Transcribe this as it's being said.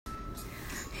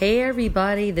Hey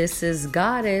everybody, this is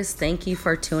Goddess. Thank you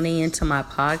for tuning into my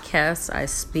podcast. I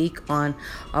speak on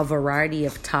a variety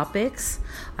of topics.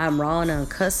 I'm raw and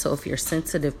uncut, so if you're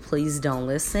sensitive, please don't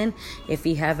listen. If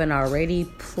you haven't already,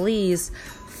 please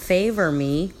favor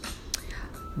me.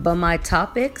 But my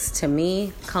topics, to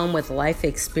me, come with life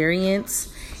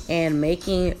experience and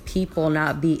making people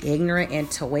not be ignorant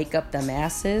and to wake up the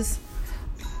masses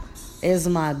is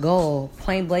my goal.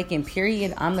 Point blank and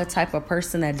period. I'm the type of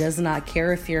person that does not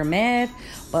care if you're mad,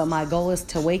 but my goal is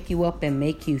to wake you up and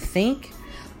make you think.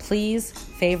 Please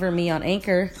favor me on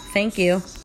Anchor. Thank you.